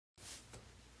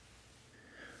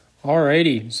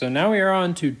Alrighty, so now we are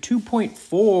on to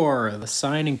 2.4, the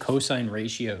sine and cosine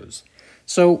ratios.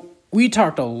 So we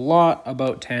talked a lot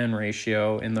about tan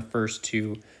ratio in the first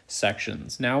two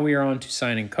sections. Now we are on to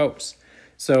sine and cos.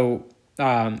 So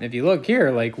if you look here,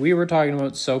 like we were talking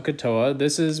about SOHCAHTOA,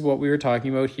 this is what we were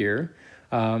talking about here.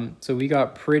 So we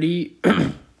got pretty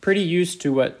used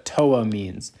to what TOA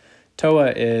means.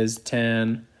 TOA is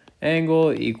tan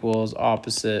angle equals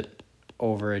opposite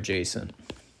over adjacent.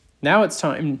 Now it's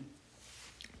time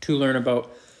to learn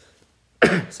about,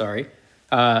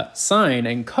 sine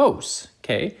and cos,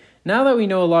 okay? Now that we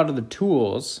know a lot of the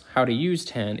tools, how to use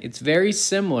tan, it's very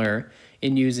similar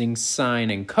in using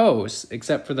sine and cos,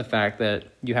 except for the fact that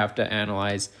you have to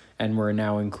analyze, and we're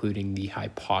now including the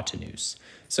hypotenuse.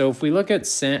 So if we look at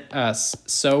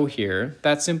SO here,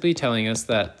 that's simply telling us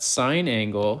that sine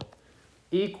angle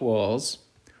equals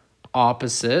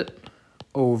opposite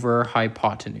over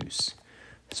hypotenuse.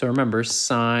 So remember,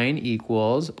 sine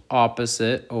equals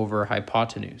opposite over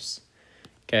hypotenuse,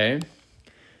 okay?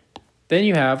 Then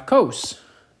you have cos.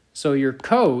 So your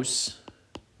cos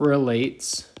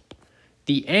relates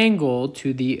the angle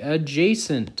to the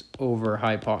adjacent over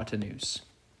hypotenuse.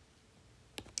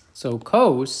 So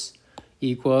cos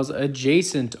equals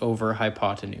adjacent over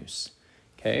hypotenuse,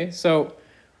 okay? So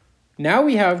now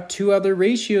we have two other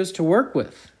ratios to work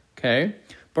with, okay?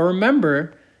 But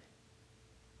remember,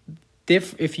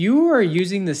 if you are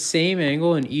using the same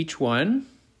angle in each one,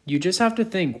 you just have to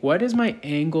think, what is my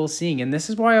angle seeing? And this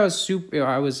is why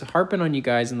I was harping on you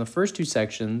guys in the first two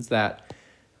sections that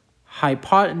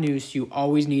hypotenuse you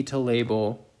always need to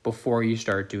label before you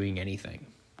start doing anything.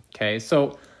 Okay,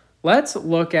 so let's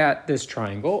look at this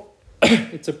triangle.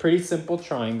 It's a pretty simple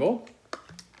triangle,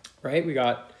 right? We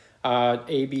got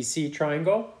ABC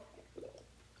triangle.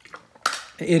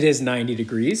 It is 90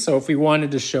 degrees. So if we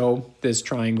wanted to show this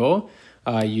triangle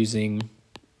using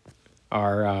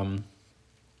our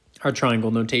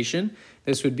triangle notation,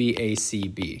 this would be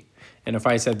ACB. And if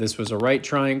I said this was a right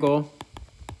triangle,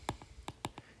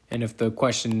 and if the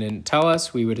question didn't tell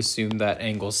us, we would assume that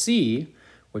angle C,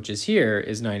 which is here,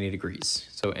 is 90 degrees.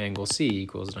 So angle C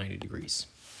equals 90 degrees.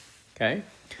 Okay?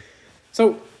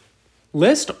 So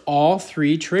list all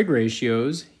three trig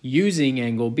ratios using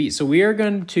angle B. So we are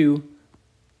going to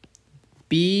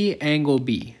B angle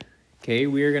B. Okay,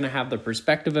 we are going to have the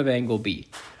perspective of angle B.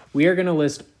 We are going to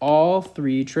list all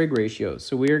three trig ratios.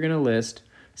 So we are going to list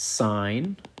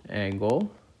sine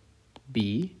angle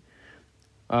B.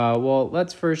 Well,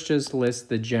 let's first just list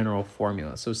the general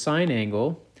formula. So sine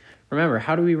angle, remember,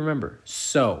 how do we remember?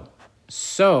 So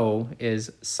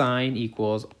is sine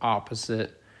equals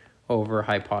opposite over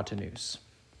hypotenuse.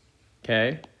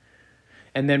 Okay?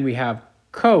 And then we have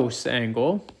cos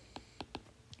angle,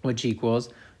 which equals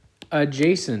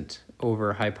adjacent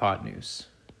over hypotenuse.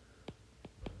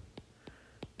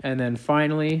 And then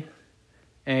finally,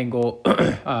 angle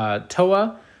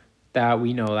TOA, that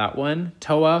we know that one.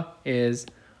 TOA is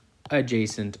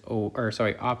opposite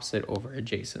over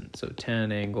adjacent. So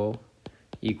tan angle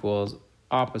equals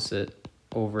opposite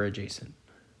over adjacent.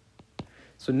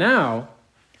 So now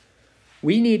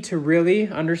we need to really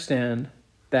understand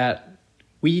that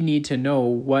we need to know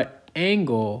what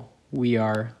angle we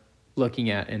are looking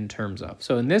at in terms of.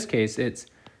 So in this case, it's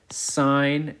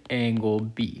sine angle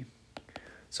B.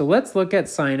 So let's look at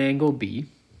sine angle B.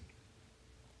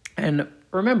 And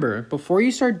remember, before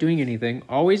you start doing anything,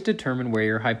 always determine where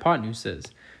your hypotenuse is.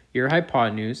 Your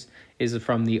hypotenuse is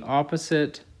from the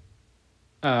opposite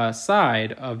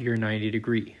side of your 90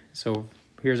 degree. So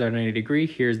here's our 90 degree,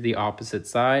 here's the opposite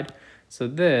side. So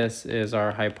this is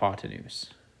our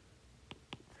hypotenuse.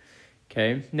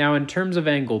 Okay, now in terms of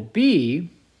angle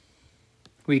B,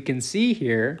 we can see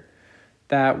here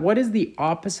that what is the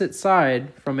opposite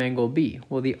side from angle B?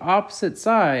 Well, the opposite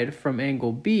side from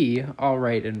angle B, I'll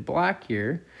write in black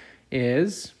here,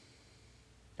 is,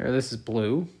 or this is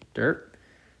blue, dirt,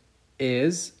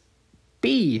 is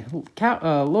B,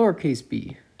 lowercase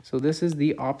b. So this is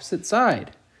the opposite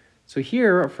side. So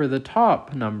here for the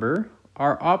top number,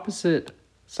 our opposite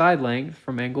side length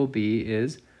from angle B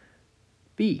is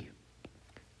B.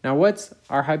 Now what's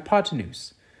our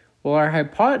hypotenuse? Well, our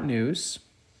hypotenuse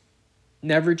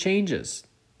never changes,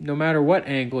 no matter what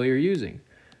angle you're using.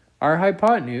 Our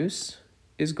hypotenuse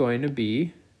is going to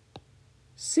be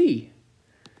C.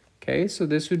 Okay, so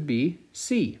this would be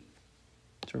C.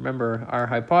 So remember, our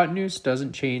hypotenuse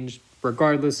doesn't change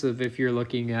regardless of if you're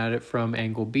looking at it from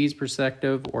angle B's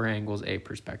perspective or angles A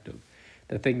perspective.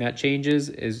 The thing that changes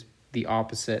is the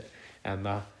opposite and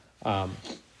the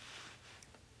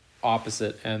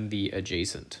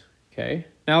adjacent. Okay,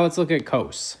 now let's look at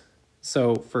cos.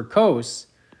 So for cos,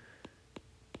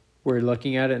 we're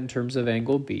looking at it in terms of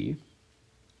angle B.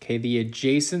 Okay, the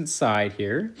adjacent side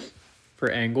here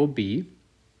for angle B.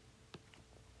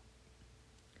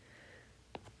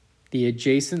 The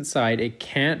adjacent side, it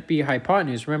can't be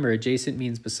hypotenuse. Remember, adjacent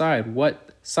means beside. What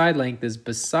side length is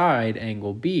beside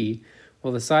angle B?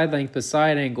 Well, the side length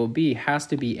beside angle B has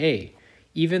to be A.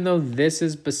 Even though this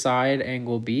is beside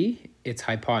angle B, it's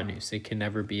hypotenuse. It can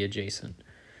never be adjacent.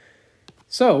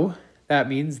 So that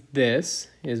means this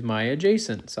is my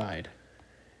adjacent side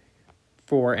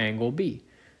for angle B.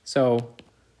 So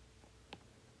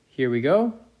here we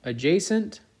go,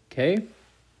 adjacent, okay?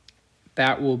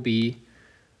 That will be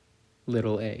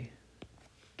little a,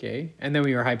 okay? And then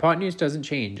your hypotenuse doesn't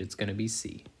change, it's gonna be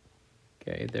C.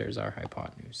 Okay, there's our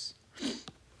hypotenuse.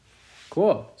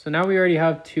 Cool, so now we already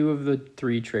have 2 of the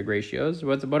 3 trig ratios.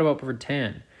 What about for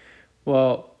tan?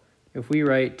 Well, if we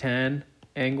write tan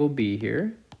angle B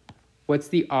here, what's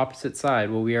the opposite side?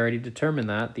 Well, we already determined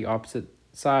that. The opposite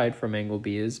side from angle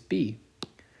B is B.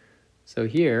 So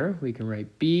here we can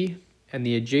write B, and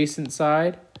the adjacent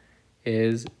side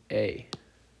is A.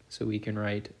 So we can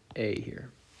write A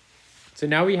here. So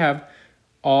now we have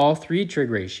all 3 trig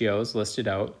ratios listed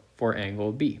out for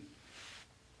angle B.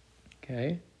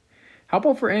 Okay. How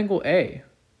about for angle A?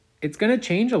 It's going to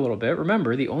change a little bit.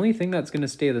 Remember, the only thing that's going to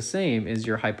stay the same is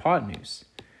your hypotenuse.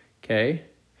 Okay.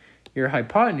 Your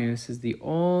hypotenuse is the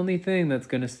only thing that's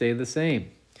going to stay the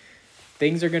same.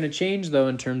 Things are going to change, though,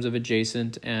 in terms of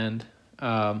adjacent and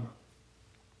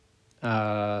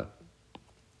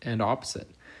opposite.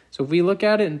 So if we look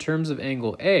at it in terms of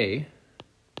angle A,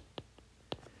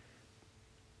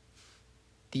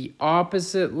 the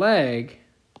opposite leg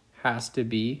has to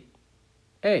be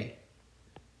A.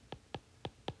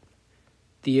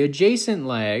 The adjacent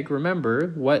leg, remember,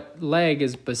 what leg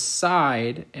is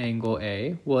beside angle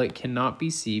A? Well, it cannot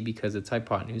be C because it's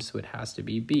hypotenuse, so it has to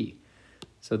be B.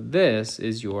 So this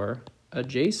is your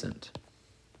adjacent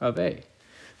of A.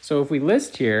 So if we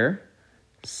list here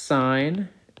sine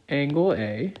angle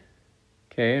A,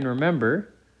 okay, and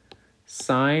remember,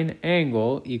 sine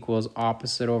angle equals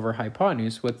opposite over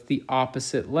hypotenuse. What's the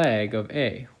opposite leg of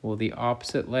A? Well, the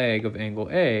opposite leg of angle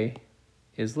A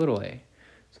is little a.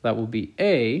 So that will be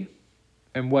A.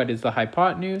 And what is the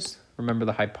hypotenuse? Remember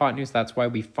the hypotenuse, that's why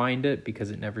we find it, because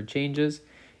it never changes,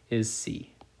 is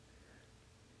C.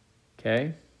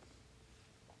 Okay.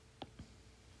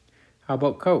 How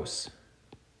about cos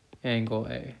angle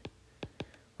A?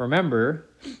 Remember,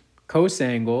 cos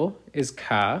angle is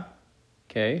ka,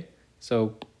 okay?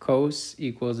 So cos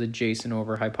equals adjacent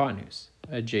over hypotenuse,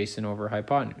 adjacent over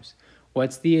hypotenuse.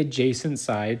 What's the adjacent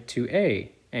side to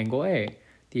A, angle A?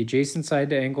 The adjacent side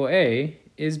to angle A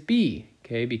is B,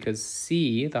 okay? Because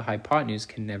C, the hypotenuse,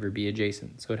 can never be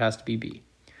adjacent, so it has to be B.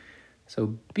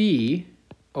 So B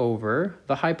over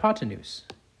the hypotenuse,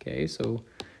 okay? So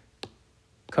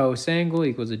cos angle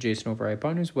equals adjacent over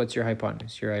hypotenuse. What's your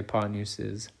hypotenuse? Your hypotenuse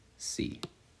is C,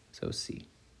 so C.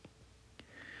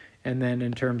 And then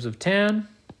in terms of tan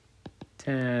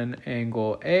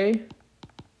angle A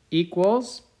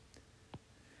equals,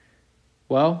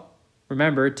 well,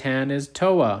 remember tan is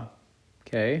TOA,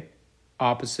 okay?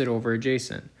 Opposite over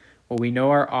adjacent. Well, we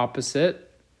know our opposite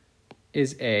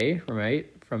is A, right?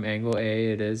 From angle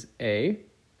A, it is A.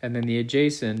 And then the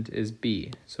adjacent is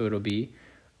B. So it'll be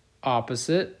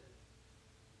opposite,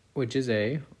 which is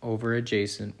A, over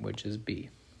adjacent, which is B.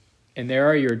 And there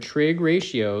are your trig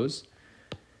ratios.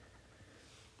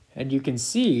 And you can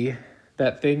see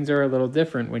that things are a little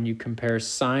different when you compare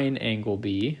sine angle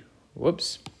B,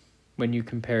 when you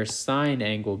compare sine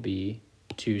angle B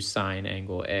to sine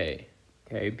angle A,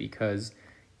 okay? Because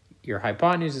your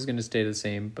hypotenuse is going to stay the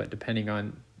same, but depending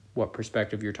on what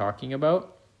perspective you're talking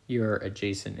about, your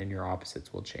adjacent and your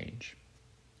opposites will change,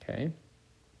 okay?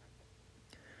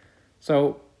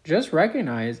 So just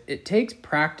recognize it takes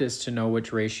practice to know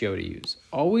which ratio to use.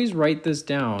 Always write this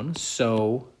down,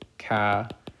 so, ka,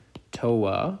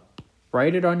 TOA.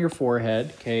 Write it on your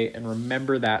forehead, okay, and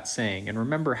remember that saying. And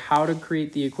remember how to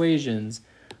create the equations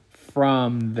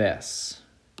from this,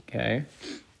 okay?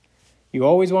 You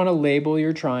always want to label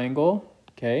your triangle,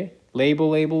 okay? Label,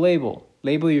 label, label.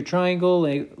 Label your triangle,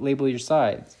 label your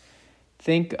sides.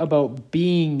 Think about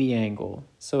being the angle.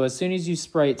 So as soon as you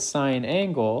write sine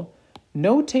angle,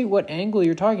 notate what angle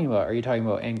you're talking about. Are you talking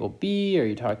about angle B? Are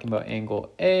you talking about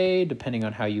angle A? Depending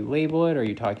on how you label it, are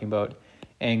you talking about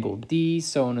angle D,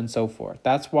 so on and so forth.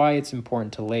 That's why it's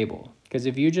important to label. Because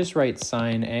if you just write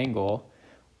sine angle,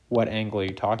 what angle are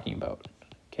you talking about?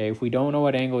 Okay, if we don't know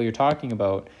what angle you're talking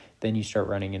about, then you start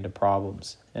running into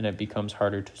problems and it becomes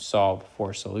harder to solve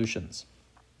for solutions.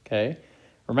 Okay,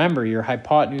 Remember, your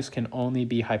hypotenuse can only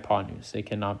be hypotenuse. It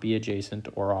cannot be adjacent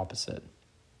or opposite.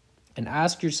 And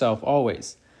ask yourself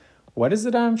always, what is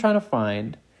it I'm trying to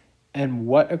find, and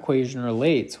what equation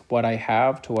relates what I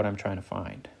have to what I'm trying to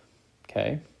find?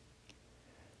 Okay.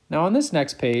 Now on this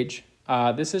next page,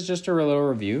 this is just a little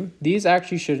review. These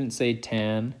actually shouldn't say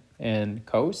tan and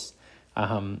cos.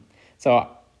 So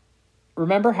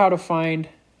remember how to find,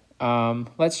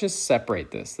 let's just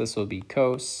separate this. This will be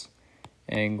cos,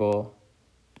 angle,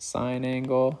 sine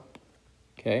angle,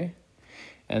 okay?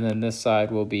 And then this side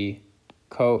will be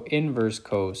inverse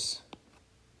cos,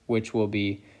 which will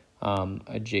be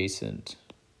adjacent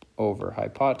over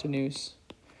hypotenuse,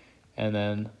 and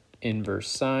then inverse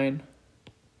sine,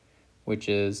 which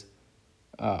is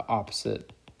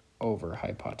opposite over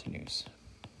hypotenuse.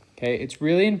 Okay, it's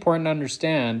really important to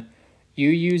understand you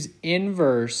use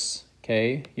inverse,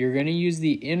 okay? You're going to use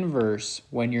the inverse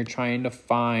when you're trying to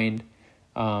find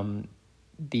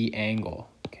the angle,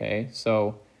 okay?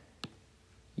 So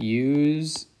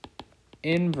use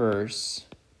inverse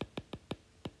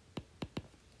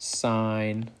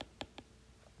sine,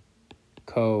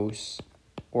 cos,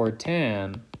 or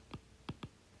tan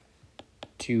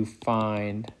to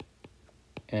find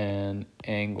an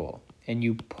angle. And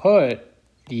you put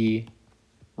the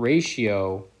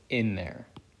ratio in there,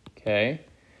 okay?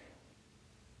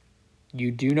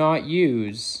 You do not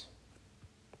use,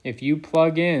 if you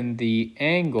plug in the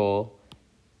angle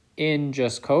in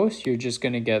just cos, you're just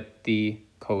going to get the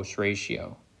cos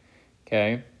ratio,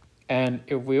 okay? And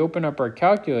if we open up our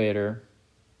calculator,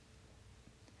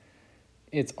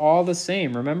 it's all the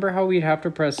same. Remember how we'd have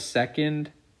to press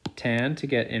second tan to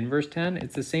get inverse tan?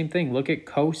 It's the same thing. Look at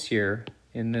cos here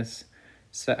in this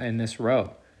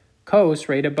row. Cos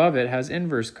right above it has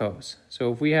inverse cos.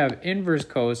 So if we have inverse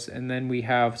cos and then we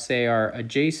have, say, our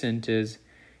adjacent is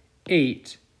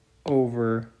 8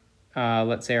 over,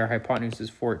 let's say our hypotenuse is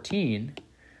 14,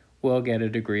 we'll get a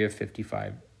degree of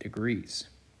 55 degrees,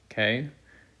 okay?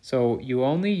 So you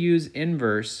only use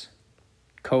inverse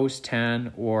cos,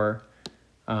 tan, or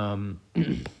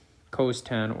cos,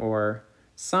 tan, or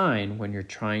sine when you're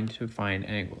trying to find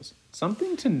angles.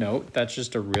 Something to note, that's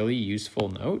just a really useful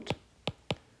note.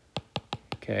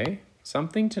 Okay,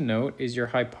 something to note is your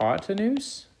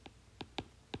hypotenuse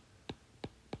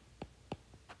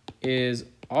is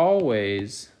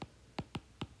always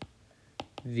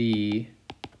the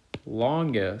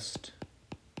longest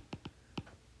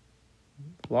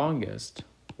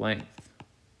length.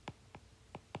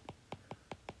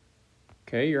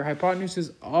 Okay, your hypotenuse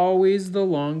is always the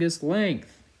longest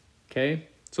length. Okay,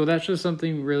 so that's just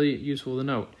something really useful to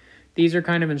note. These are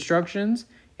kind of instructions.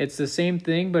 It's the same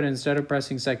thing, but instead of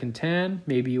pressing second tan,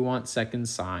 maybe you want second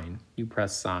sine. You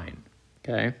press sine,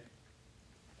 okay?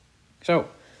 So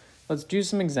let's do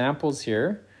some examples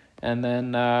here, and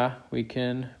then we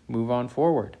can move on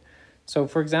forward. So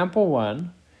for example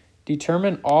 1,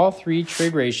 determine all 3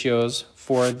 trig ratios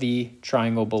for the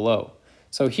triangle below.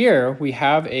 So here we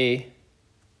have a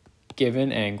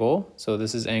given angle, so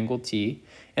this is angle T,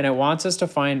 and it wants us to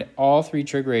find all 3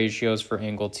 trig ratios for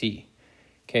angle T,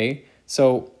 okay?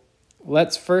 So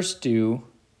let's first do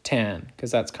tan,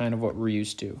 because that's kind of what we're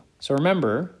used to. So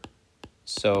remember,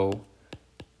 so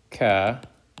ka,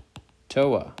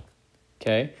 toa,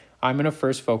 okay? I'm going to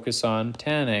first focus on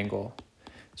tan angle.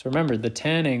 So remember, the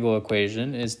tan angle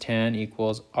equation is tan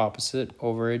equals opposite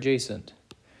over adjacent.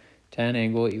 Tan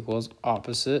angle equals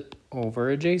opposite over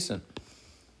adjacent,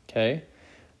 okay?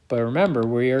 But remember,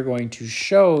 we are going to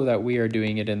show that we are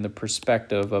doing it in the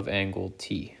perspective of angle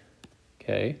T,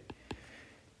 okay?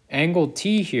 Angle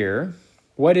T here,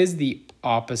 what is the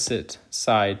opposite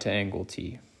side to angle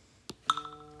T?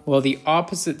 Well, the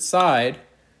opposite side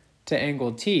to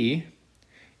angle T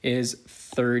is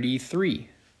 33,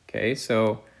 okay?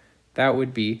 So that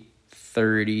would be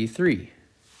 33,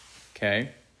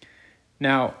 okay?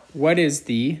 Now, what is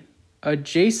the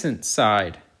adjacent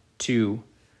side to,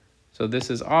 so this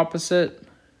is opposite,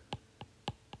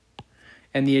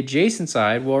 and the adjacent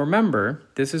side, well, remember,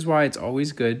 this is why it's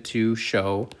always good to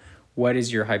show what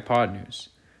is your hypotenuse.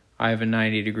 I have a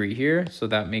 90 degree here, so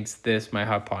that makes this my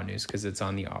hypotenuse because it's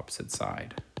on the opposite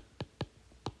side.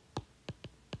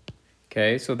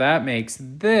 Okay, so that makes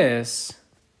this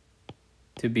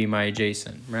to be my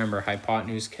adjacent. Remember,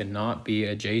 hypotenuse cannot be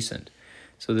adjacent.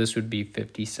 So this would be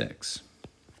 56.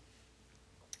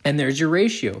 And there's your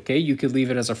ratio, okay? You could leave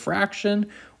it as a fraction,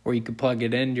 or you could plug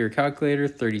it into your calculator,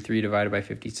 33 divided by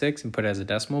 56, and put it as a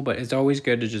decimal, but it's always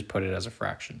good to just put it as a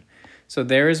fraction. So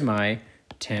there is my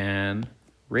tan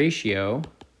ratio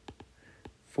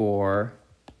for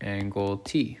angle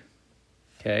T,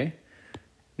 okay?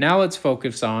 Now let's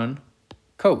focus on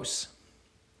cos.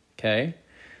 okay?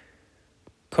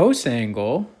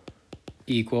 Cosangle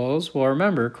equals, well,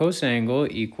 remember, cosangle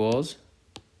equals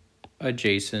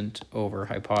adjacent over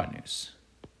hypotenuse.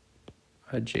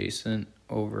 Adjacent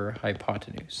over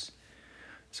hypotenuse.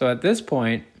 So at this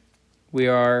point, we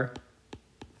are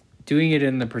doing it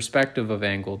in the perspective of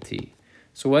angle t.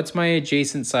 So what's my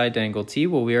adjacent side to angle t?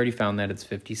 Well, we already found that it's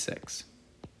 56.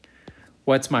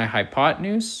 What's my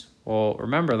hypotenuse? Well,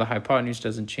 remember, the hypotenuse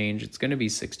doesn't change. It's going to be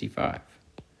 65.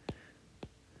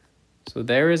 So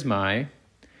there is my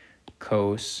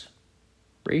cos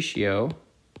ratio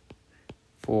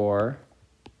for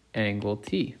angle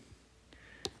t.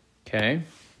 Okay.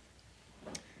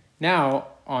 Now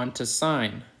on to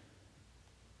sine.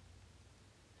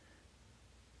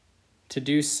 To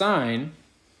do sine,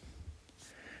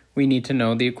 we need to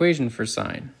know the equation for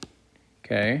sine.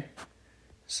 Okay.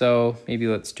 So maybe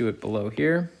let's do it below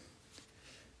here.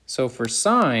 So for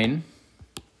sine,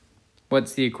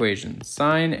 what's the equation?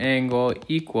 Sine angle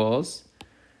equals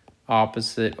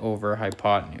opposite over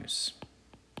hypotenuse.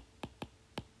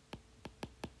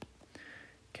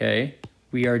 Okay,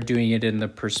 we are doing it in the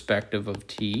perspective of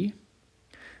t.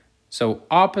 So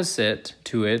opposite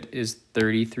to it is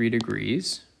 33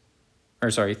 degrees,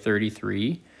 or sorry,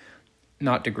 33,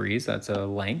 not degrees, that's a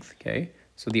length, okay?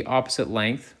 So the opposite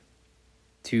length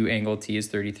to angle t is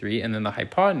 33, and then the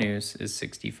hypotenuse is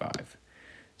 65.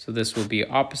 So this will be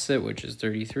opposite, which is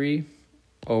 33,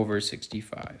 over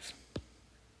 65.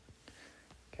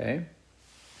 Okay.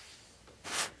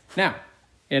 Now,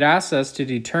 it asks us to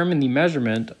determine the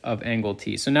measurement of angle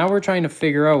t. So now we're trying to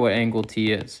figure out what angle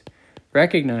t is.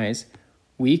 Recognize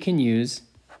we can use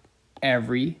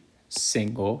every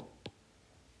single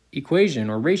equation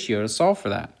or ratio to solve for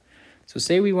that. So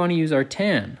say we want to use our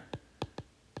tan.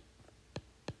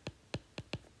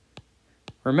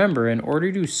 Remember, in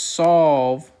order to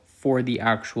solve for the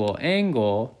actual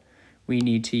angle, we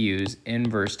need to use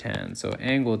inverse tan. So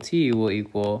angle t will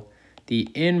equal the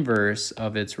inverse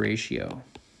of its ratio.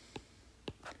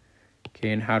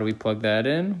 Okay, and how do we plug that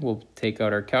in? We'll take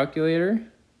out our calculator.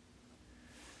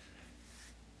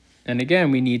 And again,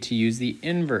 we need to use the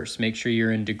inverse. Make sure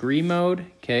you're in degree mode,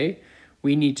 okay?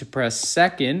 We need to press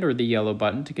second, or the yellow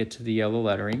button, to get to the yellow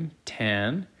lettering,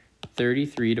 tan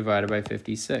 33 divided by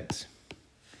 56.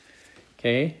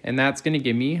 Okay, and that's going to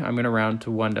give me, I'm going to round to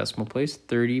 1 decimal place,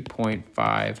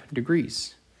 30.5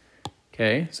 degrees.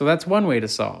 Okay, so that's one way to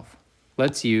solve.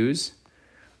 Let's use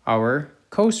our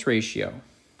cos ratio.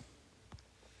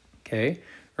 Okay,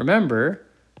 remember,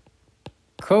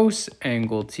 cos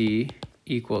angle t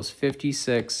equals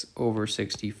 56 over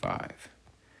 65.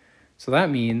 So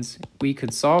that means we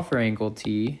could solve for angle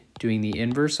t doing the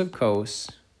inverse of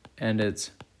cos and its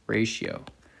ratio.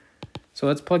 So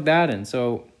let's plug that in.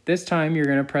 So this time you're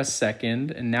going to press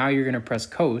second, and now you're going to press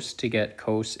cos to get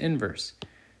cos inverse.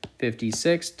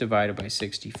 56 divided by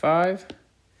 65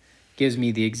 gives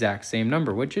me the exact same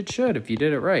number, which it should if you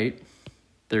did it right,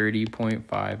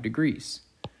 30.5 degrees.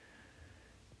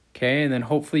 Okay, and then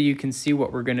hopefully you can see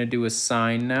what we're going to do with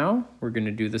sine now. We're going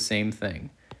to do the same thing.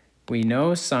 We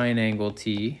know sine angle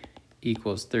t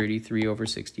equals 33 over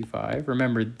 65.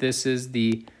 Remember, this is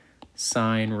the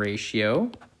sine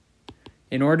ratio.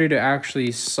 In order to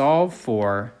actually solve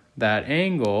for that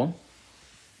angle,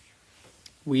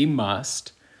 we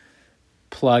must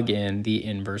plug in the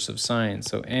inverse of sine.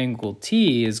 So angle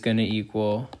t is going to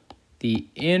equal the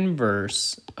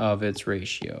inverse of its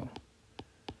ratio.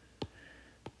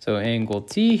 So angle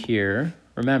t here,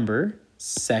 remember,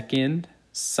 second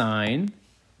sine,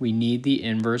 we need the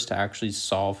inverse to actually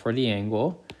solve for the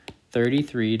angle,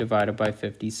 33 divided by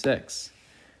 56.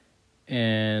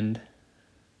 And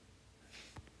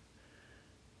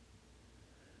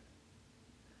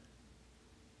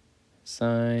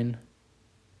sine,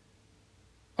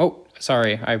 oh,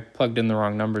 sorry, I plugged in the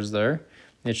wrong numbers there.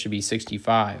 It should be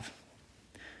 65.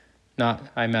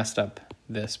 I messed up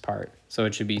this part. So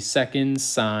it should be second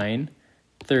sine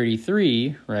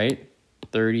 33, right?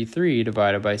 33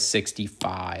 divided by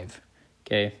 65.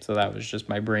 Okay, so that was just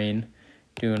my brain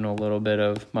doing a little bit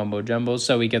of mumbo jumbo.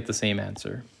 So we get the same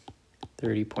answer,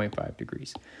 30.5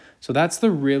 degrees. So that's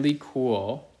the really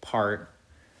cool part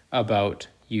about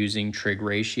using trig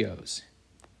ratios.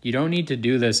 You don't need to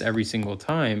do this every single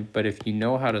time, but if you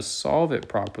know how to solve it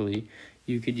properly,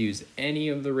 you could use any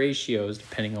of the ratios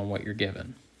depending on what you're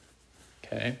given.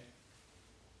 Okay.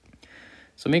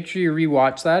 So make sure you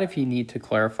rewatch that if you need to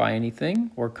clarify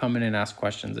anything or come in and ask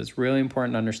questions. It's really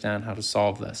important to understand how to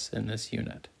solve this in this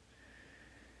unit.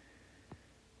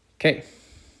 Okay,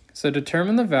 so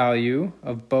determine the value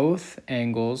of both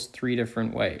angles 3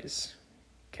 different ways.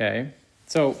 Okay,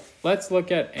 so let's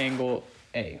look at angle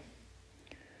A.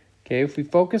 Okay, if we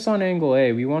focus on angle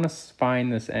A, we want to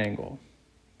find this angle.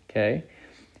 Okay,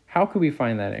 how could we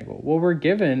find that angle? Well, we're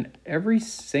given every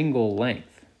single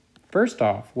length. First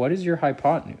off, what is your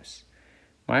hypotenuse?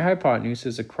 My hypotenuse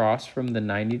is across from the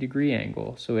 90-degree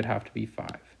angle, so it'd have to be 5.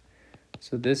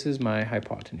 So this is my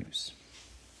hypotenuse.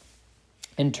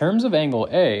 In terms of angle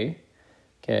A,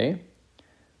 okay,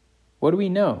 what do we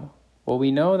know? Well,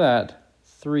 we know that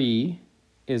 3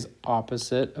 is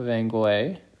opposite of angle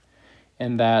A,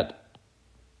 and that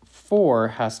 4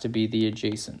 has to be the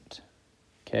adjacent,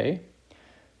 okay?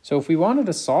 So if we wanted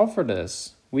to solve for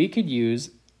this, we could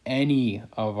use any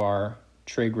of our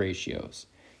trig ratios.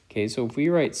 Okay, so if we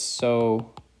write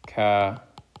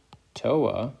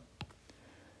SOHCAHTOA,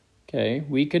 okay,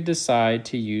 we could decide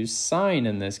to use sine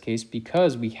in this case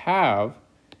because we have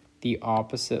the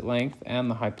opposite length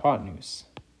and the hypotenuse.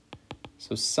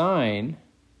 So sine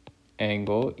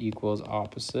angle equals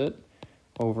opposite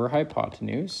over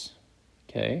hypotenuse,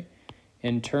 okay?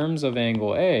 In terms of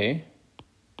angle A,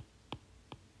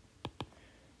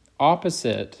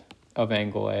 opposite of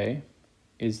angle A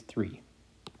is 3.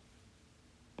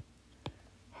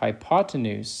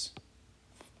 Hypotenuse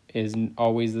is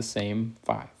always the same,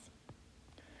 5.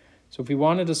 So if we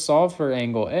wanted to solve for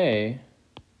angle A,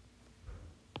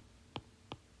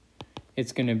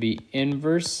 it's going to be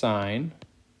inverse sine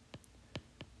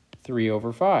 3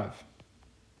 over 5.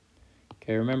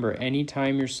 Okay, remember,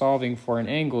 anytime you're solving for an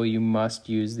angle, you must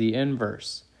use the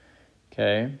inverse.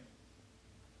 Okay?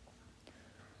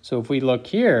 So if we look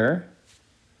here,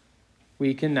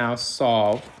 we can now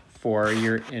solve for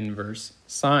your inverse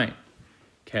sine.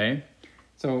 Okay?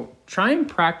 So try and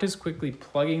practice quickly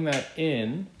plugging that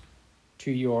in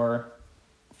to your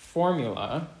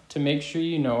formula to make sure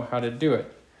you know how to do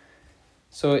it.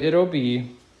 So it'll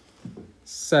be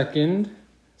second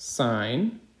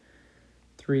sine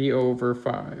 3 over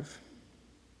 5.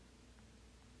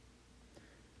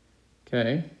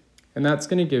 Okay, and that's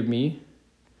going to give me,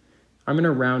 I'm going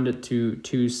to round it to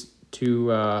two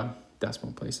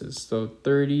decimal places. So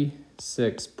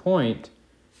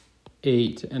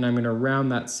 36.8, and I'm going to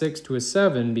round that 6 to a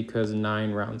 7 because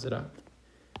 9 rounds it up.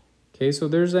 Okay, so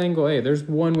there's angle A. There's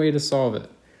one way to solve it.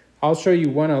 I'll show you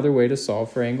one other way to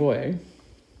solve for angle A.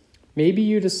 Maybe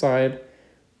you decide,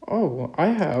 oh, well, I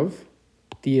have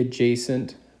the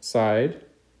adjacent side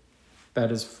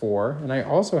that is 4, and I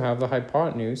also have the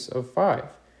hypotenuse of 5,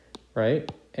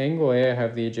 right? Angle A, I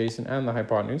have the adjacent and the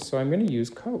hypotenuse, so I'm going to use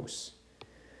cos.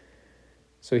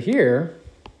 So here,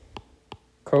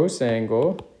 cos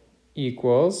angle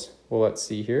equals, well, let's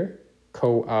see here,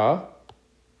 COA,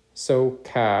 so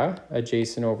ca,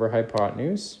 adjacent over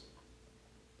hypotenuse.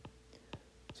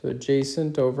 So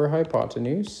adjacent over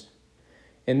hypotenuse.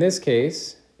 In this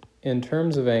case, in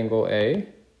terms of angle A,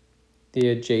 the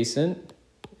adjacent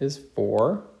is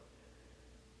 4,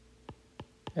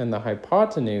 and the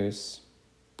hypotenuse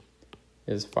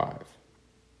is 5.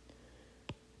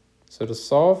 So to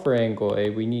solve for angle A,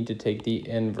 we need to take the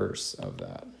inverse of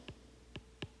that.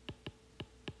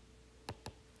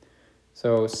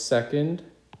 So second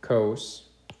cos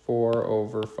 4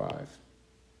 over 5.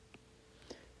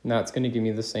 And that's going to give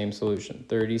me the same solution,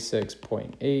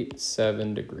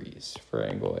 36.87 degrees for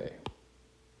angle A.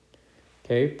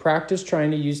 Okay, practice trying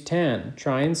to use tan.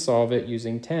 Try and solve it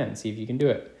using tan. See if you can do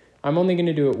it. I'm only going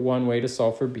to do it one way to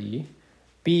solve for B.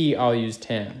 B, I'll use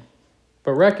tan.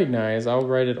 But recognize, I'll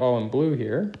write it all in blue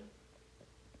here.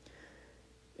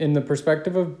 In the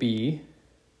perspective of B,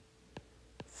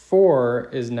 4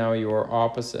 is now your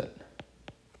opposite.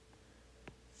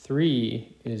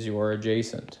 3 is your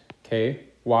adjacent. Okay,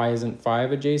 why isn't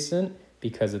 5 adjacent?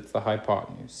 Because it's the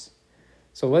hypotenuse.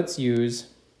 So let's use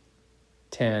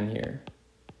tan here.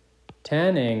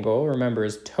 Tan angle, remember,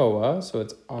 is TOA, so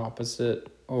it's opposite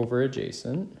over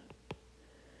adjacent.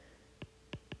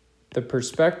 The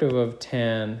perspective of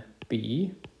tan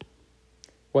B,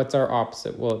 what's our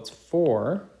opposite? Well, it's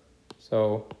 4,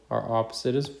 so our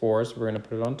opposite is 4, so we're going to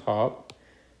put it on top,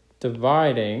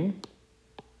 dividing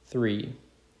 3,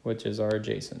 which is our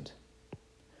adjacent.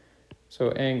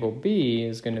 So angle B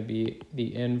is going to be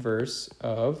the inverse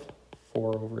of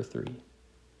 4 over 3.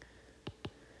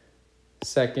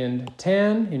 Second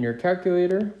tan in your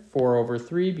calculator, 4 over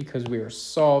 3, because we are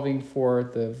solving for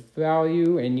the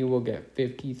value, and you will get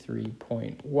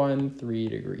 53.13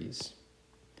 degrees.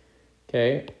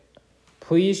 Okay,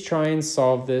 please try and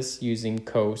solve this using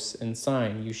cos and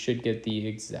sine. You should get the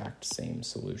exact same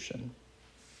solution.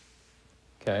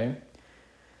 Okay,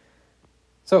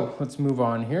 so let's move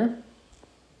on here.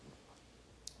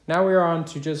 Now we are on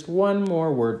to just one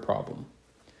more word problem.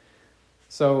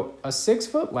 So a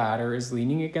 6-foot ladder is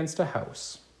leaning against a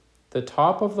house. The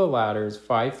top of the ladder is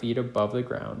 5 feet above the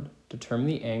ground. Determine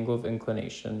the angle of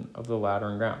inclination of the ladder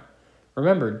and ground.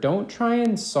 Remember, don't try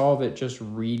and solve it just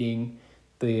reading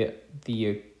the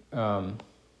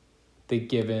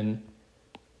given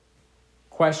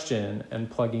question and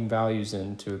plugging values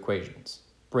into equations.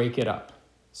 Break it up.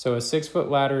 So a 6-foot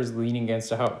ladder is leaning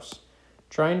against a house.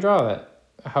 Try and draw that.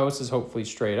 A house is hopefully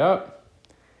straight up,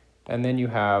 and then you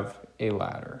have a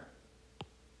ladder.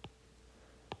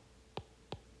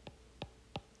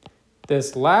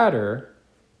 This ladder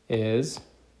is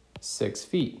 6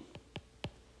 feet.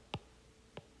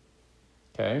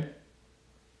 Okay?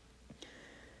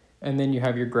 And then you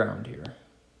have your ground here.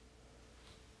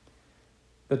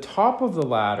 The top of the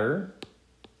ladder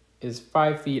is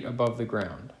 5 feet above the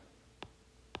ground.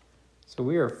 So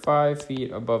we are 5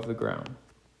 feet above the ground.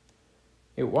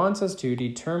 It wants us to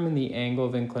determine the angle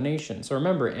of inclination. So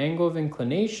remember, angle of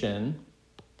inclination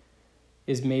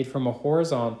is made from a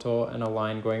horizontal and a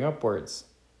line going upwards.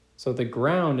 So the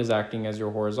ground is acting as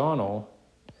your horizontal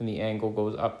and the angle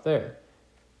goes up there.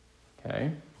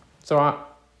 Okay, so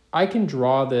I can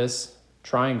draw this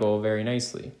triangle very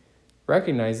nicely.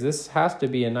 Recognize this has to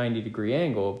be a 90-degree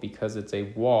angle because it's a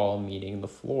wall meeting the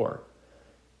floor.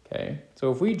 Okay,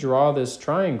 so if we draw this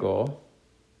triangle,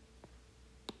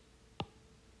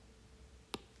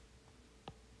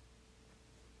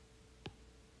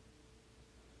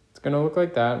 it's going to look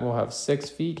like that. We'll have 6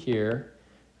 feet here,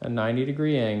 a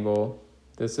 90-degree angle.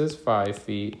 This is 5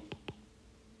 feet,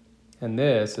 and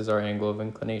this is our angle of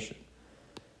inclination.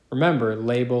 Remember,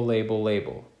 label, label,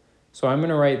 label. So I'm going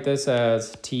to write this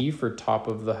as T for top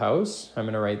of the house. I'm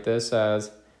going to write this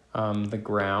as the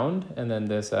ground, and then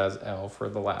this as L for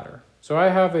the ladder. So I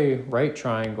have a right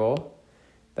triangle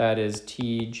that is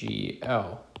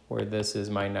TGL, where this is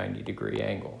my 90-degree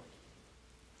angle.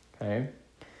 Okay.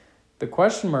 The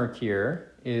question mark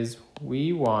here is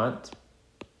we want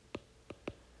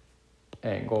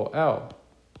angle L.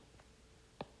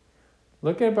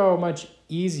 Look at how much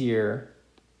easier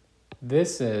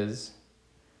this is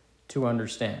to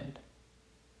understand.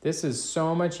 This is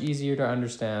so much easier to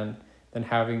understand than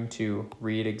having to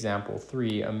read example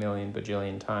 3 a million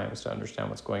bajillion times to understand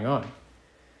what's going on.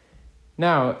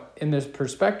 Now, in this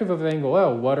perspective of angle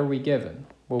L, what are we given?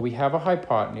 Well, we have a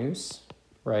hypotenuse,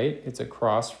 right? It's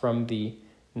across from the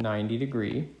 90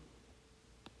 degree.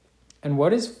 And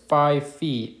what is 5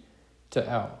 feet to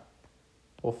L?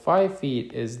 Well, 5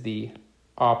 feet is the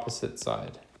opposite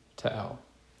side to L.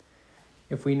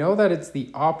 If we know that it's the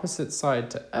opposite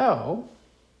side to L,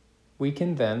 we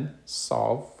can then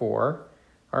solve for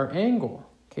our angle.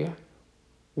 Okay,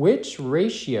 which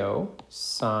ratio,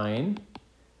 sine,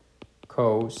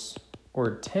 cos,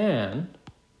 or tan,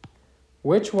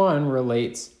 which one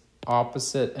relates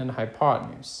opposite and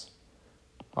hypotenuse?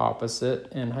 Opposite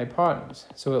and hypotenuse.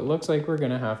 So it looks like we're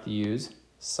going to have to use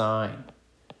sine.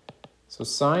 So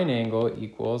sine angle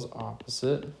equals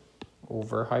opposite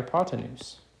over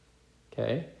hypotenuse.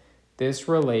 Okay, this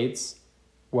relates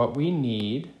what we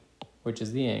need, which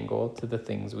is the angle, to the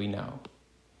things we know.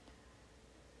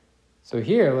 So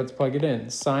here, let's plug it in.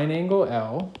 Sine angle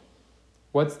L,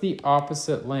 what's the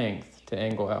opposite length to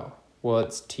angle L? Well,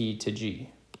 it's T to G.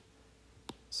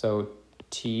 So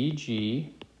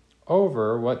TG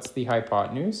over, what's the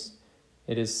hypotenuse?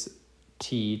 It is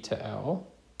T to L,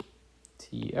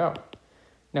 TL.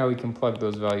 Now we can plug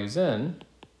those values in.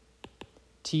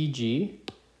 TG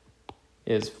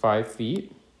is 5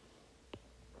 feet.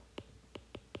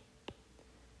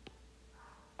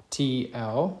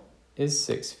 TL is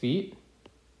 6 feet.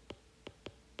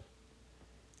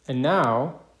 And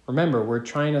now, remember, we're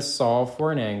trying to solve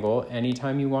for an angle.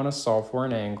 Anytime you want to solve for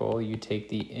an angle, you take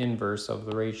the inverse of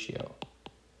the ratio.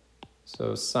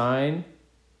 So sine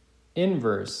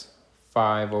inverse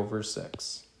 5 over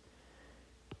 6.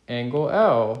 Angle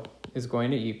L is going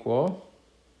to equal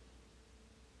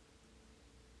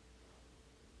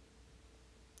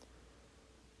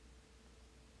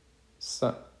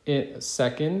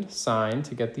second sine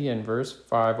to get the inverse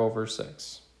 5 over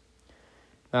 6.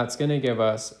 That's going to give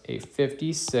us a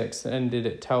 56. And did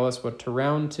it tell us what to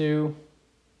round to?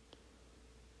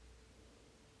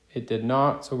 It did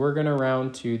not. So we're going to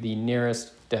round to the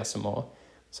nearest decimal.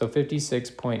 So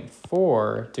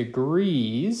 56.4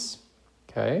 degrees.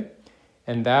 Okay.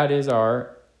 And that is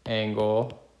our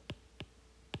angle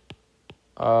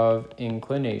of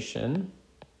inclination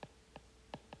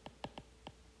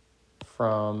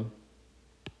from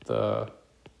the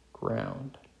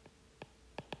ground.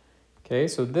 Okay,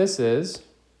 so this is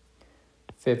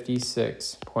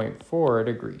 56.4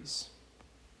 degrees.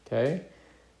 Okay,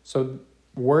 so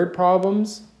word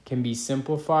problems can be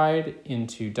simplified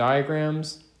into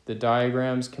diagrams The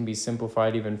diagrams can be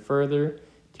simplified even further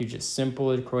to just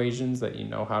simple equations that you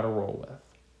know how to roll with,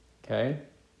 okay?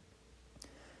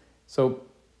 So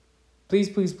please,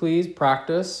 please, please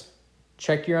practice.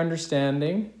 Check your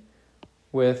understanding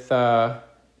with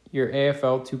your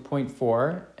AFL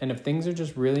 2.4. And if things are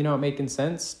just really not making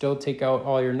sense, still take out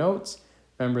all your notes.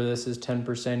 Remember, this is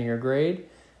 10% of your grade.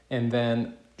 And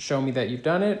then show me that you've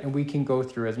done it, and we can go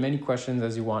through as many questions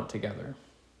as you want together.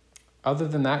 Other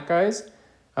than that, guys,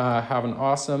 have an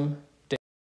awesome